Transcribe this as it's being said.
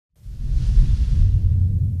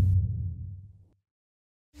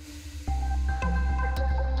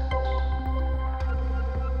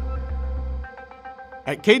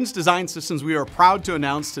At Cadence Design Systems, we are proud to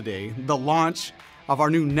announce today the launch of our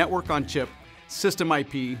new network-on-chip system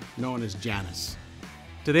IP known as Janus.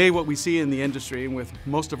 Today, what we see in the industry and with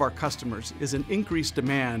most of our customers is an increased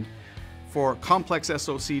demand for complex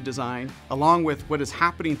SoC design, along with what is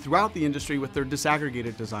happening throughout the industry with their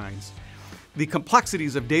disaggregated designs. The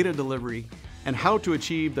complexities of data delivery and how to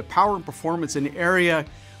achieve the power and performance and area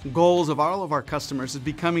goals of all of our customers is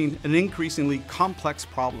becoming an increasingly complex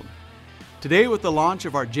problem. Today, with the launch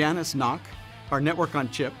of our Janus NoC, our network on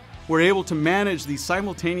chip, we're able to manage these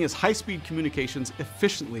simultaneous high-speed communications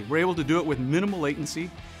efficiently. We're able to do it with minimal latency,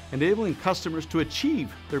 enabling customers to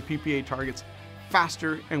achieve their PPA targets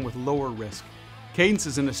faster and with lower risk. Cadence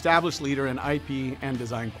is an established leader in IP and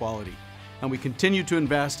design quality, and we continue to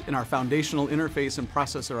invest in our foundational interface and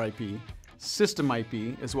processor IP, system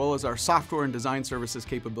IP, as well as our software and design services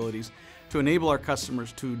capabilities to enable our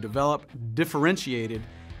customers to develop differentiated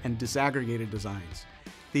and disaggregated designs.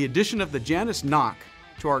 The addition of the Janus NoC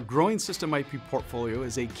to our growing system IP portfolio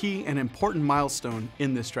is a key and important milestone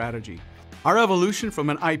in this strategy. Our evolution from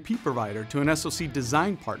an IP provider to an SoC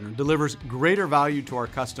design partner delivers greater value to our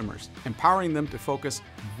customers, empowering them to focus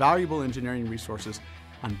valuable engineering resources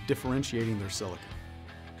on differentiating their silicon.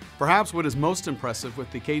 Perhaps what is most impressive with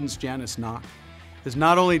the Cadence Janus NoC is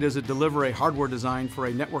not only does it deliver a hardware design for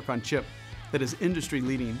a network on chip that is industry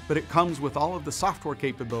leading, but it comes with all of the software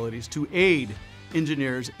capabilities to aid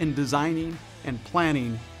engineers in designing and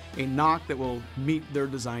planning a NoC that will meet their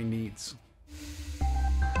design needs.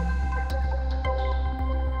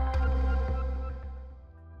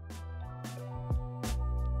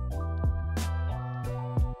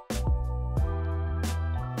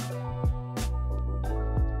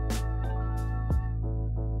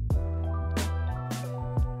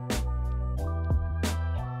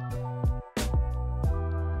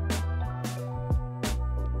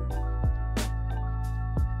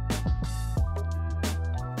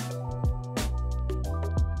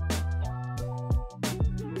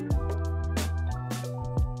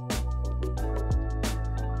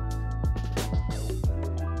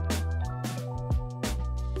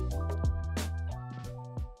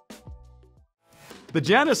 The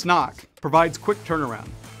Janus NoC provides quick turnaround.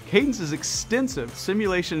 Cadence's extensive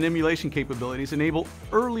simulation and emulation capabilities enable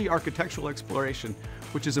early architectural exploration,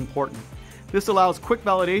 which is important. This allows quick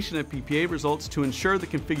validation of PPA results to ensure the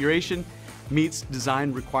configuration meets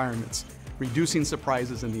design requirements, reducing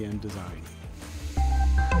surprises in the end design.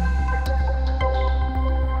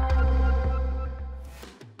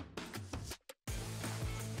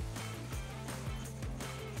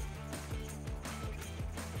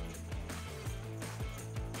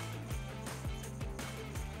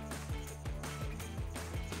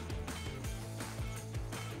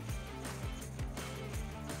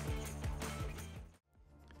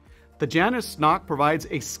 The Janus NoC provides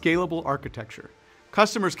a scalable architecture.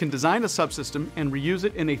 Customers can design a subsystem and reuse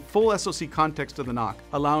it in a full SoC context of the NoC,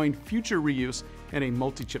 allowing future reuse in a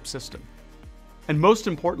multi-chip system. And most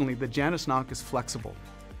importantly, the Janus NoC is flexible.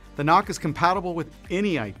 The NoC is compatible with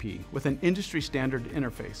any IP with an industry standard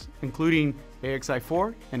interface, including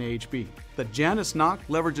AXI4 and AHB. The Janus NoC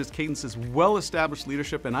leverages Cadence's well-established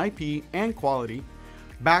leadership in IP and quality,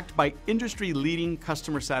 backed by industry-leading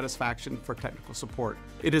customer satisfaction for technical support.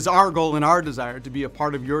 It is our goal and our desire to be a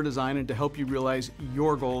part of your design and to help you realize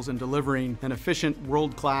your goals in delivering an efficient,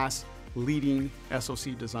 world-class, leading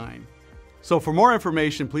SoC design. So for more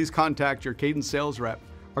information, please contact your Cadence sales rep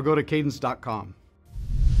or go to cadence.com.